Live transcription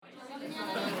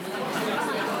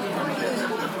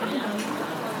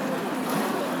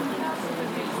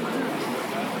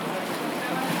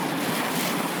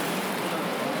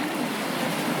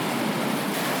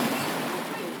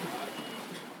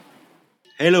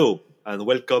Hello and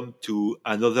welcome to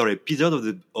another episode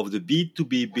of the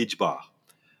B2B Beach Bar,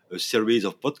 a series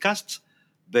of podcasts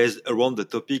based around the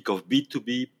topic of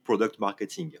B2B product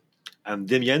marketing. I'm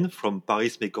Damien from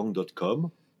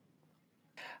parismekong.com.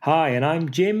 Hi, and I'm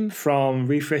Jim from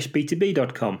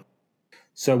refreshb2b.com.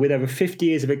 So, with over 50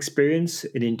 years of experience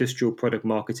in industrial product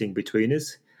marketing between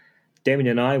us, Damien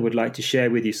and I would like to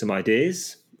share with you some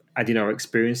ideas, add in our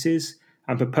experiences,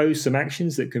 and propose some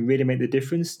actions that can really make the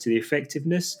difference to the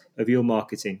effectiveness of your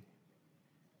marketing.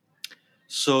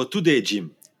 So today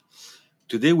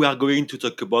we are going to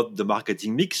talk about the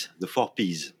marketing mix, the 4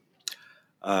 Ps.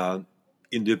 Uh,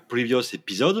 in the previous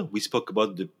episode, we spoke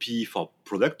about the P for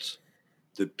product,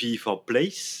 the P for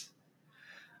place,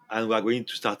 and we are going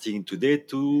to starting today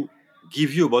to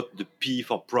give you about the P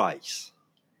for price.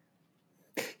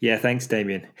 Yeah, thanks,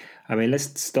 Damien. I mean,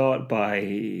 let's start by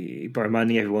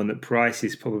reminding everyone that price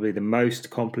is probably the most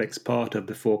complex part of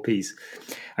the 4 Ps.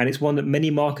 And it's one that many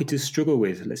marketers struggle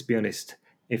with, let's be honest.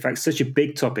 In fact, such a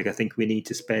big topic, I think we need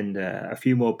to spend a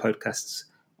few more podcasts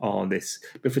on this.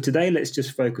 But for today, let's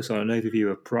just focus on an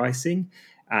overview of pricing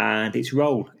and its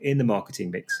role in the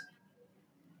marketing mix.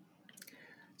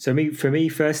 For me,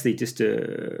 firstly, just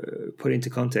to put into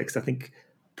context, I think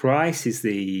price is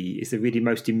the really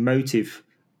most emotive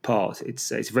part. It's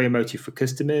very emotive for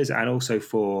customers and also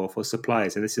for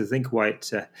suppliers, and this is I think why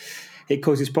it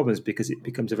causes problems because it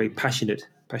becomes a very passionate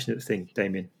thing.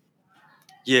 Damien.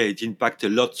 Yeah, it impacts a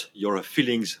lot your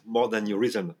feelings more than your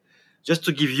reason. Just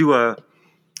to give you a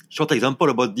short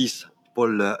example about this,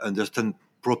 people understand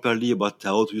properly about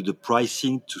how to use the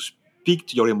pricing to speak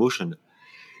to your emotion.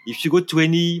 If you go to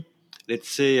any, let's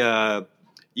say,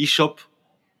 e-shop,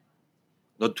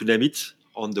 not to name it,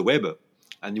 on the web,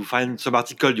 and you find some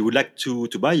article you would like to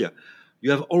buy, you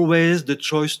have always the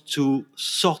choice to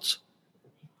sort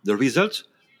the result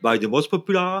by the most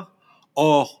popular,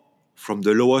 or from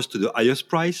the lowest to the highest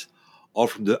price, or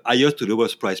from the highest to the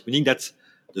lowest price, meaning that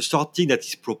the sorting that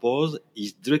is proposed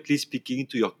is directly speaking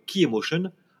to your key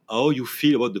emotion, how you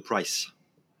feel about the price.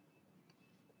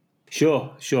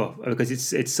 Sure, because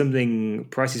it's something.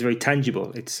 Price is very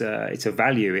tangible. It's a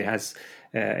value. It has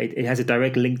a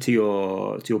direct link to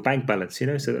your bank balance.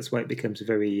 So that's why it becomes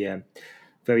very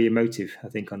emotive. I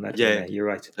think on that one Yeah, there. You're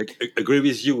right. I agree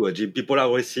with you, Jim. People are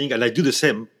always saying, and I do the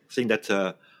same, saying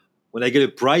that when I get a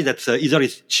price, that either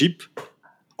it's cheap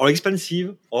or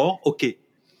expensive or okay,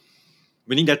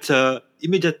 meaning that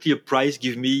immediately a price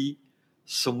give me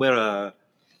somewhere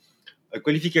a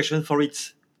qualification for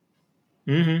it.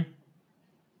 Hmm.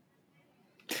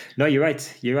 No, you're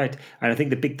right. You're right, and I think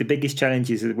the biggest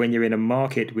challenge is that when you're in a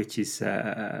market which is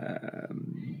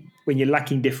when you're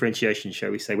lacking differentiation,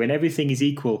 shall we say, when everything is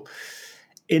equal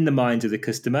in the minds of the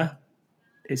customer,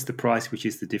 it's the price which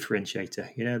is the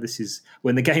differentiator. This is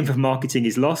when the game of marketing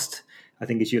is lost. I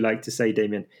think, as you like to say,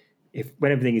 Damien, if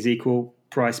when everything is equal,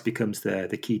 price becomes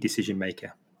the key decision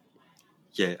maker.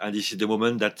 Yeah, and this is the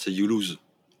moment that you lose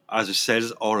as a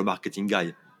sales or a marketing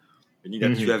guy, meaning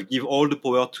that you Hmm. have give all the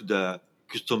power to the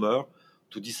customer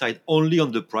to decide only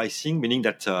on the pricing, meaning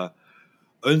that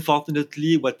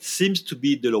unfortunately what seems to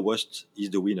be the lowest is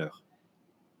the winner.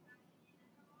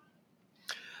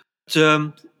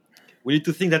 But, we need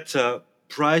to think that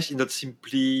price is not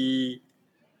simply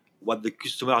what the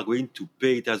customer are going to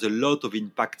pay. It has a lot of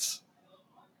impacts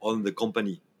on the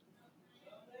company.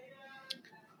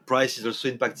 Price is also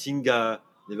impacting,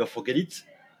 never forget it,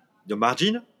 the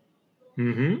margin,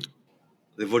 Hmm.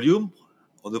 the volume,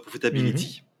 or the Hmm.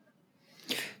 profitability.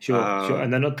 Sure, Uh,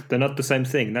 and they're not the same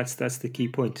thing. That's the key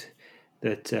point.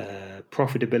 That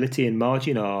profitability and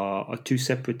margin are two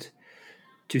separate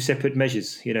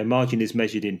measures. Margin is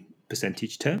measured in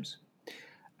percentage terms,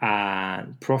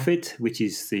 and profit, which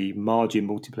is the margin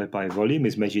multiplied by volume,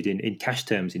 is measured in cash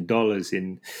terms, in dollars,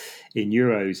 in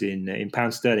euros, in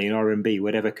pound sterling, in RMB,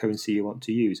 whatever currency you want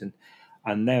to use.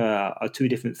 And there are two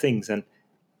different things, and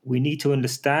we need to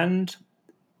understand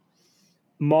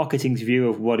marketing's view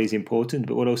of what is important,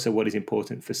 but also what is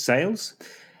important for sales,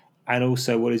 and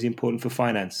also what is important for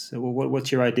finance. So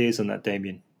what's your ideas on that,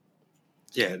 Damien?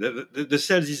 yeah, the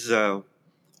sales is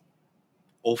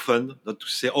often, not to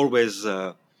say always,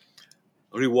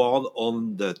 reward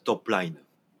on the top line,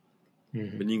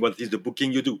 Hmm. meaning what is the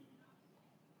booking you do.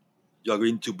 You are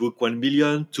going to book 1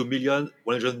 million, 2 million,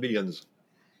 100 millions.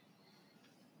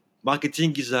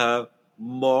 Marketing is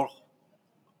more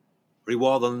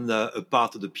reward on a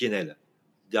part of the P&L.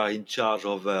 They are in charge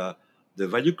of the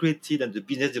value created and the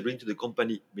business they bring to the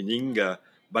company, meaning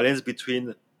balance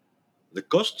between the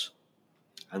cost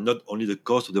and not only the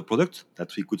cost of the product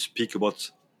that we could speak about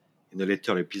in a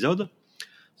later episode.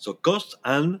 So cost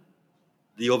and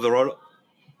the overall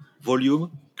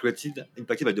volume created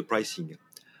impacted by the pricing.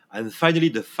 And finally,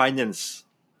 the finance.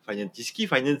 Finance is key.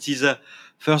 Finance is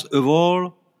first of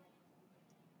all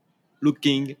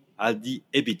looking at the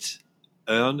EBIT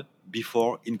earned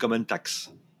before income and tax.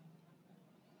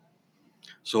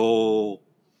 So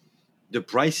the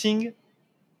pricing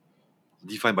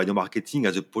defined by the marketing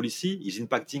as a policy is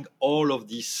impacting all of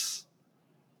these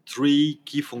three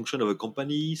key functions of a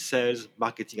company: sales,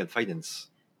 marketing, and finance.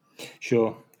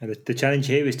 Sure. And the challenge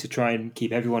here is to try and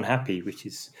keep everyone happy, which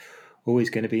is always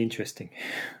going to be interesting.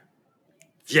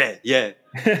 Yeah, yeah,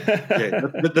 yeah,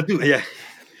 yeah,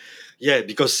 yeah.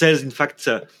 Because sales, in fact,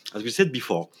 as we said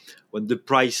before, when the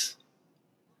price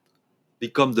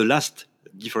becomes the last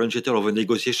differentiator of a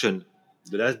negotiation,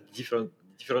 the last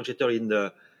differentiator in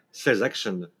the sales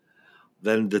action,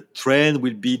 then the trend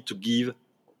will be to give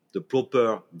the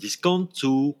proper discount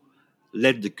to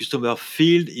let the customer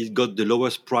feel he's got the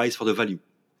lowest price for the value,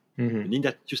 meaning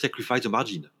that you sacrifice the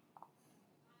margin,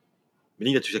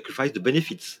 meaning that you sacrifice the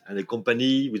benefits, and the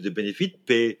company with the benefit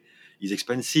pay his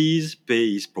expenses,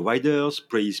 pay his providers,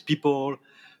 pay his people,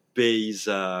 pay his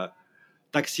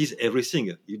taxes,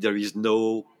 everything. If there is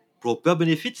no proper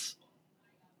benefits,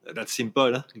 that's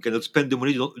simple. Huh? You cannot spend the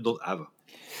money you don't have.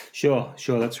 Sure,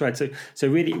 that's right. So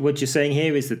really, what you're saying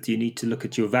here is that you need to look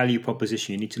at your value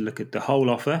proposition. You need to look at the whole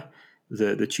offer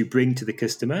that you bring to the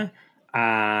customer,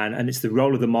 and it's the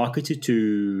role of the marketer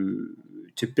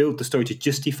to build the story to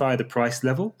justify the price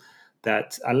level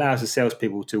that allows the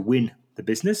salespeople to win the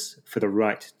business for the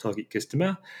right target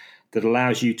customer, that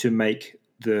allows you to make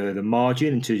the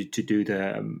margin and to do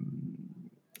the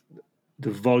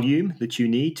volume that you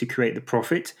need to create the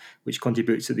profit, which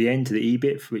contributes at the end to the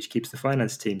EBIT, which keeps the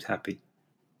finance teams happy.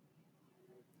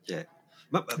 Yeah.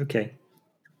 Okay.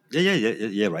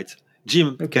 Yeah, right.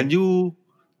 Jim, Okay. can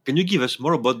you give us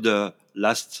more about the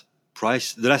last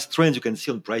trends you can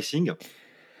see on pricing?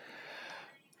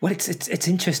 Well, it's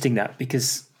interesting that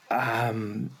because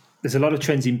there's a lot of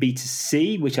trends in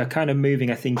B2C which are kind of moving,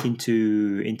 I think,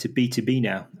 into B2B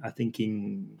now. I think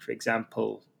for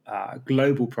example,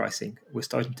 global pricing. We're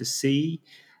starting to see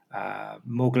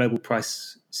more global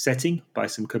price setting by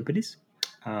some companies.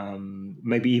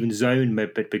 Maybe even zone,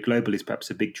 but global is perhaps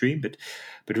a big dream.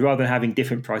 But rather than having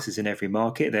different prices in every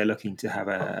market, they're looking to have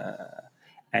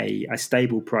a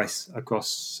stable price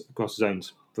across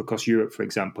zones, across Europe, for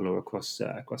example, or across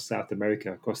South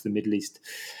America, across the Middle East,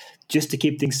 just to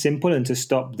keep things simple and to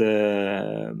stop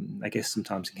I guess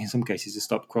sometimes in some cases to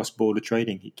stop cross-border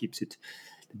trading. It keeps the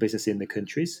business in the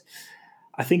countries.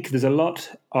 I think there's a lot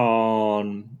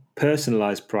on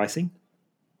personalized pricing.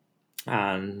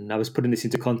 And I was putting this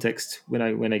into context when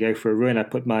I go for a run. I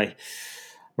put my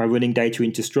running data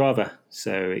into Strava,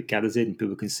 so it gathers it and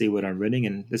people can see what I'm running.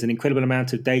 And there's an incredible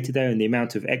amount of data there, and the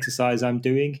amount of exercise I'm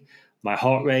doing, my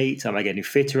heart rate. Am I getting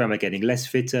fitter? Am I getting less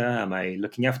fitter? Am I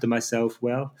looking after myself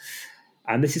well?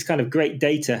 And this is kind of great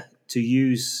data to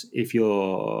use if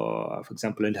you're, for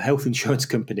example, a health insurance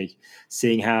company,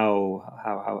 seeing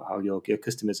how your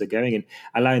customers are going and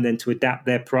allowing them to adapt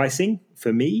their pricing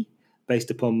for me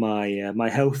based upon my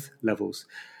health levels.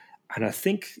 And I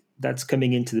think that's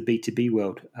coming into the B2B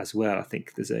world as well. I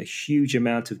think there's a huge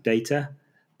amount of data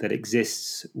that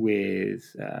exists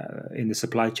with in the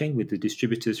supply chain, with the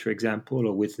distributors, for example,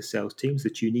 or with the sales teams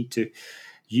that you need to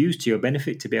use to your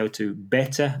benefit to be able to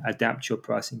better adapt your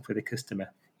pricing for the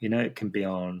customer. It can be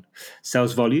on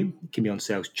sales volume, it can be on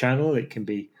sales channel, it can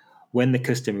be when the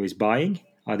customer is buying.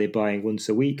 Are they buying once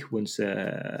a week, once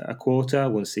a quarter,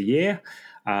 once a year?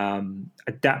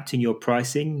 Adapting your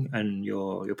pricing and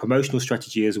your promotional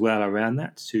strategy as well around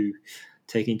that to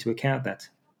take into account that.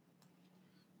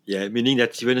 Yeah, meaning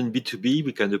that even in B2B,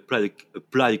 we can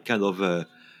apply kind of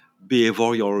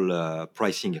behavioral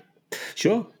pricing.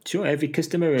 Sure. Every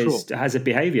customer has a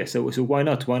behavior, so why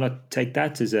not? Why not take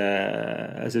that as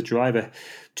a driver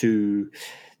to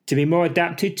be more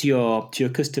adapted to your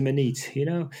customer needs?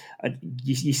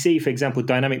 You see, for example,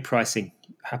 dynamic pricing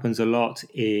happens a lot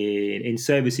in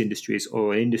service industries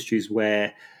or in industries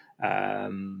where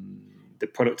the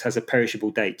product has a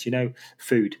perishable date.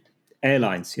 Food,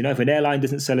 airlines. If an airline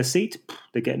doesn't sell a seat,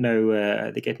 they get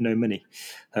no money.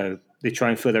 They try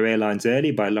and fill their airlines early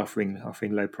by offering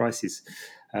low prices.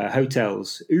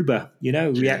 Hotels, Uber,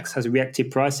 has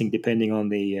reactive pricing depending on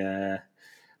the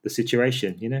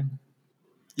situation.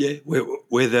 Yeah,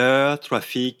 weather,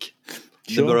 traffic,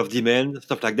 number of demand,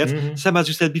 stuff like that. Mm-hmm. Same as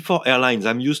you said before, airlines.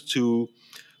 I'm used to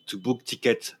book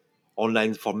tickets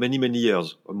online for many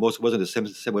years. Almost was on the same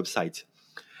website,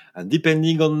 and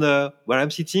depending on where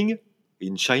I'm sitting,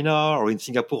 in China or in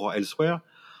Singapore or elsewhere,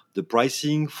 the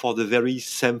pricing for the very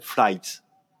same flight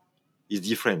is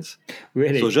different.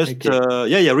 Really? So just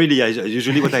Okay. really.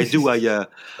 Usually, what I do,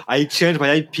 I change my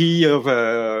IP of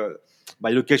my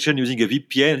location using a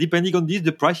VPN. Depending on this,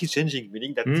 the price is changing,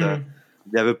 meaning that Mm.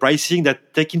 they have a pricing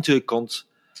that take into account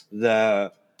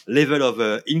the level of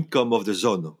income of the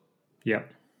zone, Yeah.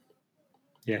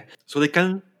 Yeah. so they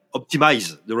can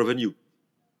optimize the revenue.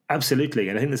 Absolutely,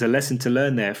 and I think there's a lesson to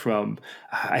learn there from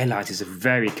airlines. Is a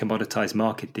very commoditized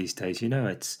market these days. You know,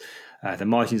 it's the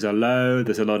margins are low.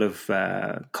 There's a lot of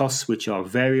costs which are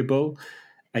variable,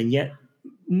 and yet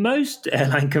most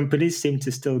airline companies seem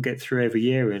to still get through every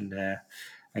year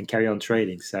and carry on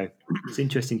trading. So it's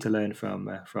interesting to learn from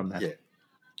that. Yeah.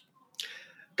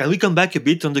 Can we come back a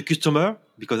bit on the customer?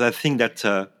 Because I think that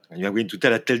and you're going to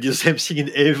tell you the same thing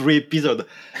in every episode.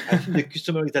 I think the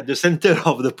customer is at the center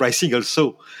of the pricing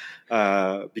also,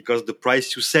 because the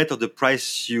price you set or the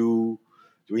price you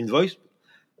invoice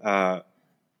uh,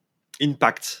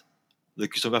 impacts the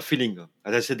customer feeling.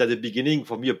 As I said at the beginning,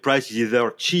 for me, a price is either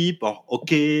cheap or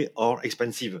okay or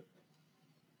expensive,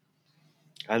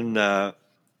 and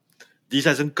this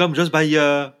hasn't come just by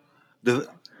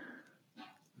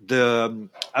the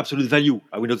absolute value.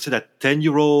 I will not say that 10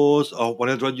 euros or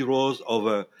 100 euros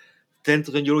or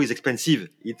 10,000 euros is expensive.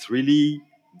 It really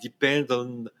depends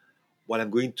on what I'm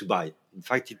going to buy. In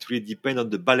fact, it really depends on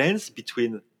the balance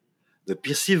between the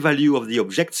perceived value of the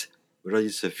object, whether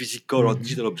it's a physical or Mhm.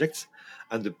 digital object,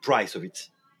 and the price of it.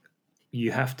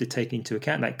 You have to take into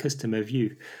account that customer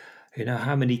view. You know,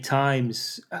 how many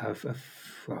times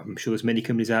well, I'm sure there's many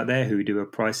companies out there who do a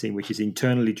pricing which is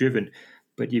internally driven,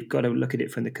 but you've got to look at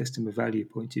it from the customer value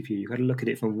point of view. You've got to look at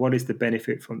it from what is the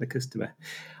benefit from the customer,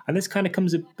 and this kind of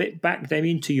comes a bit back,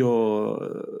 Damien, to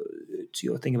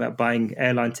your thing about buying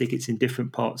airline tickets in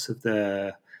different parts of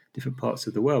the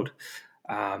world.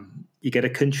 You get a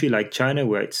country like China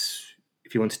where it's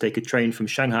if you want to take a train from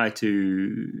Shanghai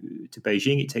to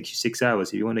Beijing, it takes you 6 hours.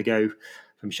 If you want to go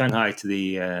from Shanghai to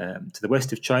the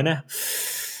west of China,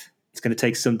 it's going to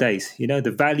take some days. You know,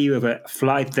 the value of a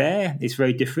flight there is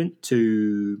very different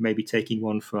to maybe taking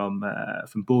one from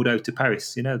Bordeaux to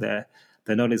Paris. You know, they're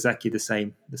not exactly the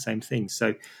same thing.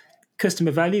 So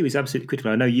customer value is absolutely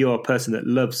critical. I know you're a person that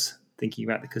loves thinking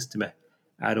about the customer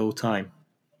at all time.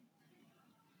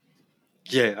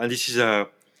 Yeah, and this is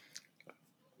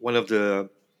one of the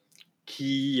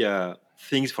key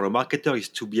things for a marketer is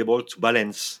to be able to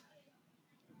balance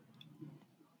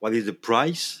what is the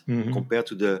price Mm-hmm. compared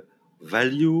to the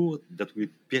value that we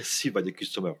perceive by the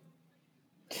customer.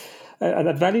 And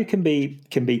that value can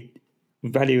be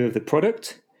value of the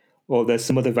product, or there's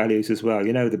some other values as well.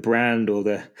 You know, the brand or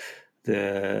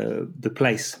the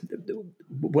place.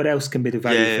 What else can be the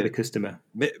value for Yeah, the customer?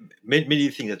 many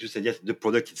things that you said. Yes, the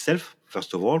product itself,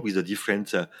 first of all, with the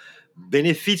different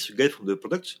benefits you get from the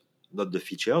product, not the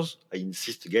features. I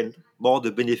insist again, more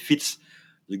the benefits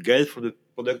you get from the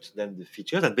product than the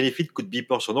features. And benefit could be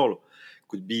personal,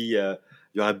 could be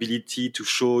your ability to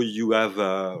show you have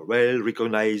a well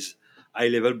recognized high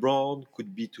level brand,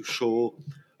 could be to show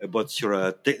about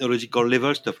your technological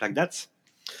level, stuff like that.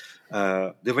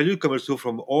 The value comes also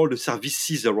from all the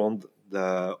services around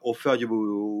the offer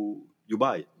you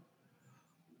buy,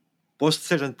 post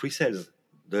sales and pre sales,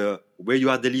 the way you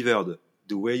are delivered,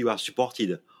 the way you are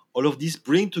supported. All of this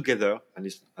bring together,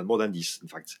 and more than this, in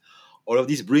fact, all of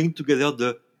this bring together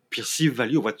the perceived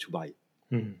value of what you buy.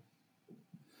 Hmm.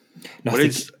 No, I But think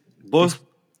it's it's. both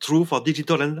true for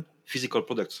digital and physical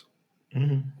products.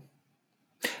 Mhm.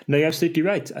 No, you're absolutely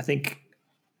right. I think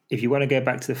if you want to go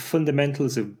back to the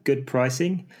fundamentals of good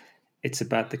pricing, it's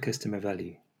about the customer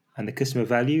value, and the customer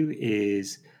value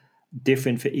is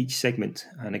different for each segment.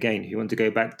 And again, if you want to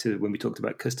go back to when we talked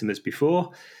about customers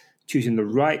before, choosing the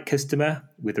right customer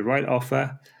with the right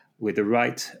offer, with the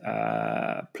right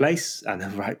place and the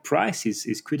right price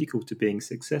is critical to being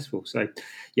successful. So,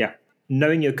 yeah,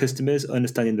 knowing your customers,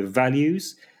 understanding the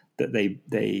values that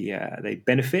they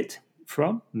benefit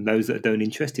from, and those that don't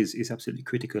interest is absolutely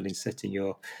critical in setting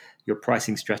your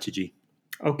pricing strategy.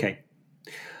 Okay.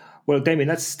 Well, Damien,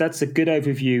 that's a good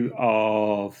overview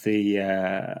of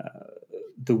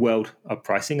the world of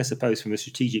pricing, I suppose, from a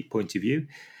strategic point of view.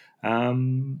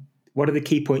 What are the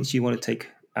key points you want to take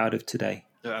out of today?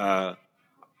 Uh,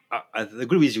 I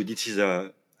agree with you. This is, I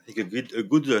think, a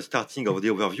good starting of the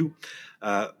overview.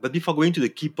 But before going to the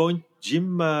key point,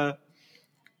 Jim,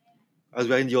 as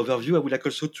we are in the overview, I would like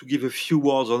also to give a few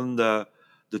words on the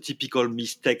typical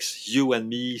mistakes you and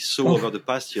me saw over Oh, the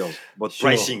past years about sure.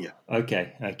 pricing,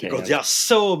 Okay. Okay. because there are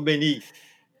so many.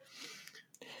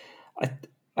 I,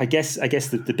 I guess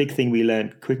the big thing we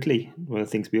learned quickly, one of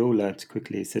the things we all learned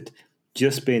quickly, is that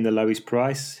just being the lowest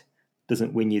price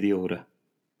doesn't win you the order.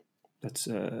 That's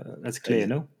clear,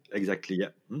 no? Exactly, yeah.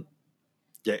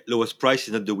 Yeah, lowest price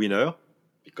is not the winner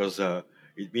because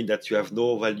it means that you have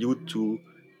no value to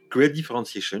create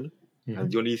differentiation.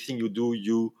 And the only thing you do,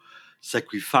 you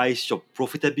sacrifice your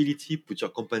profitability, put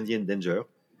your company in danger.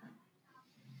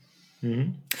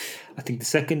 I think the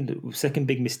second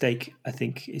big mistake, I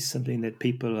think, is something that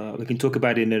people we can talk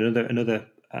about in another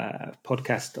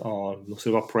podcast on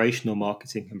sort of operational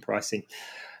marketing and pricing.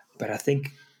 But I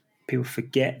think people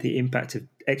forget the impact of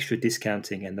extra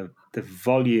discounting and the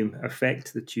volume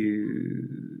effect that you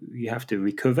have to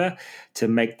recover to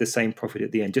make the same profit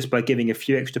at the end. Just by giving a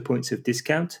few extra points of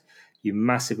discount, you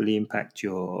massively impact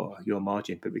your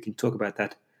margin. But we can talk about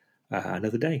that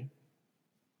another day.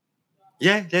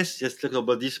 Yeah, let's just talk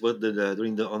about this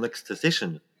during our next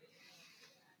session.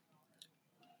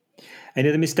 Any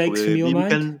other mistakes from your Maybe we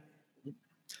mind? can,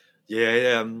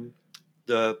 yeah,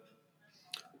 the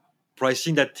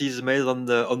pricing that is made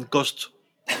on cost.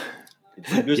 It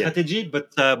could be a Yeah, strategy, but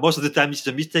most of the time it's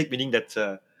a mistake, meaning that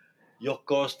your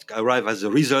cost arrive as a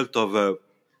result of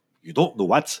you don't know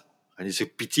what, and it's a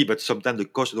pity. But sometimes the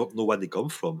cost you don't know where they come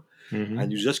from,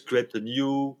 and you just create a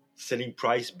new selling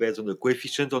price based on the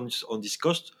coefficient on this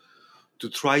cost to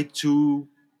try to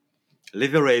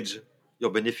leverage your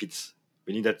benefits,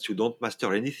 meaning that you don't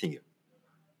master anything.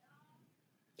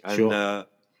 And sure.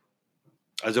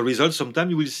 as a result,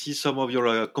 sometimes you will see some of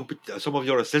your some of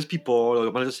your salespeople or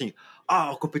your managers saying, "Ah,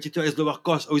 our competitor has lower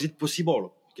cost. How is it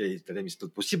possible?" Okay, tell them it's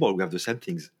not possible. We have the same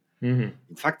things. In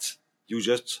fact, you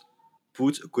just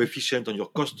put a coefficient on your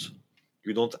cost.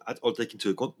 You don't at all take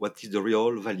into account what is the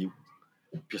real value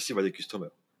perceived by the customer.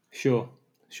 Sure,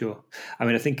 sure. I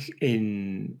mean, I think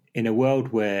in a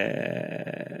world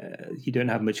where you don't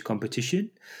have much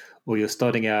competition, or you're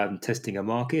starting out and testing a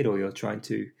market, or you're trying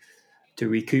to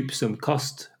recoup some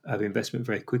cost of investment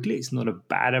very quickly, it's not a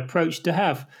bad approach to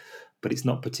have, but it's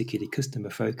not particularly customer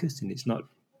focused, and it's not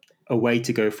a way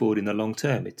to go forward in the long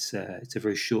term. It's a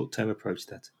very short term approach.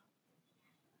 That.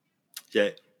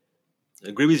 Yeah, I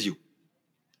agree with you.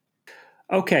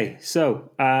 Okay,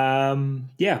 so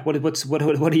yeah, what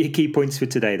are your key points for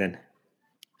today then?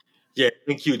 Yeah,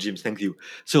 thank you, James. Thank you.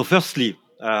 So, firstly,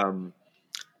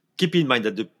 keep in mind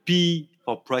that the P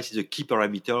for price is a key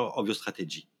parameter of your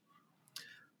strategy.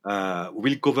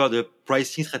 We'll cover the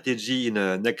pricing strategy in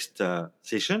the next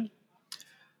session.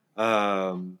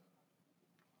 Um,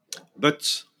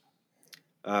 but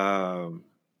um,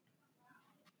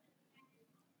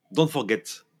 don't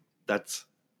forget that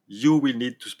you will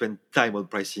need to spend time on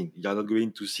pricing. You are not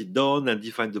going to sit down and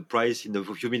define the price in a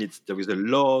few minutes. There is a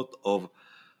lot of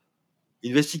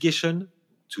investigation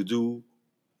to do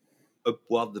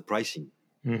upward the pricing.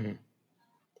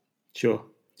 Sure,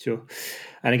 sure.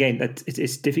 And again, that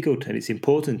it's difficult and it's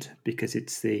important because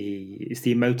it's the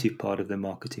emotive part of the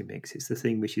marketing mix. It's the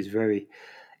thing which is very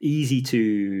easy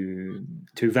to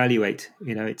evaluate.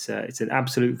 You know, it's an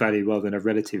absolute value rather than a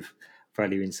relative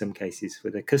value in some cases for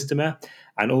the customer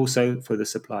and also for the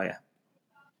supplier.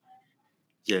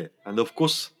 Yeah, and of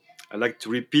course, I like to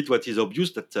repeat what is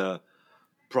obvious that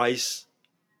price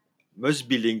must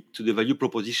be linked to the value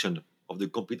proposition of the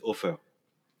complete offer.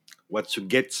 What you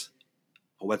get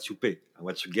or what you pay. And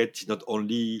what you get is not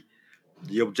only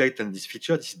the object and this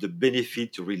feature, this is the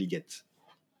benefit you really get.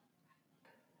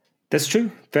 That's true.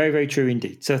 Very, very true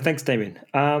indeed. So thanks, Damien.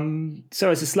 So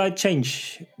as a slight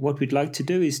change, what we'd like to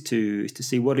do is to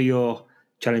see what are your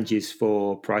challenges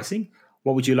for pricing.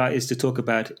 What would you like us to talk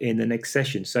about in the next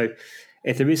session? So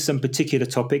if there is some particular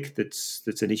topic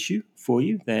that's an issue for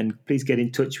you, then please get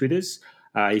in touch with us.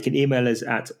 You can email us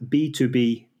at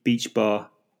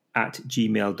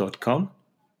b2bbeachbar@gmail.com.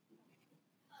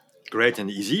 Great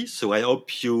and easy. So I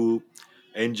hope you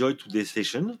enjoyed today's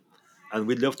session and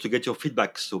we'd love to get your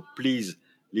feedback. So please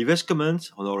leave us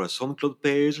comments on our SoundCloud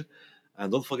page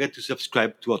and don't forget to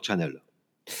subscribe to our channel.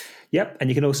 Yep, and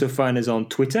you can also find us on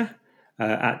Twitter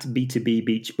at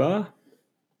B2B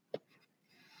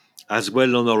As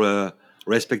well on our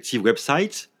respective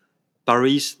websites,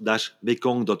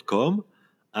 paris-mekong.com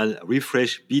and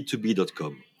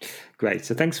refreshb2b.com. Great.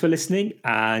 So thanks for listening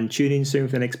and tune in soon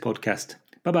for the next podcast.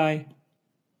 Bye bye.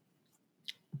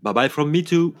 Bye bye from me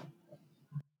too.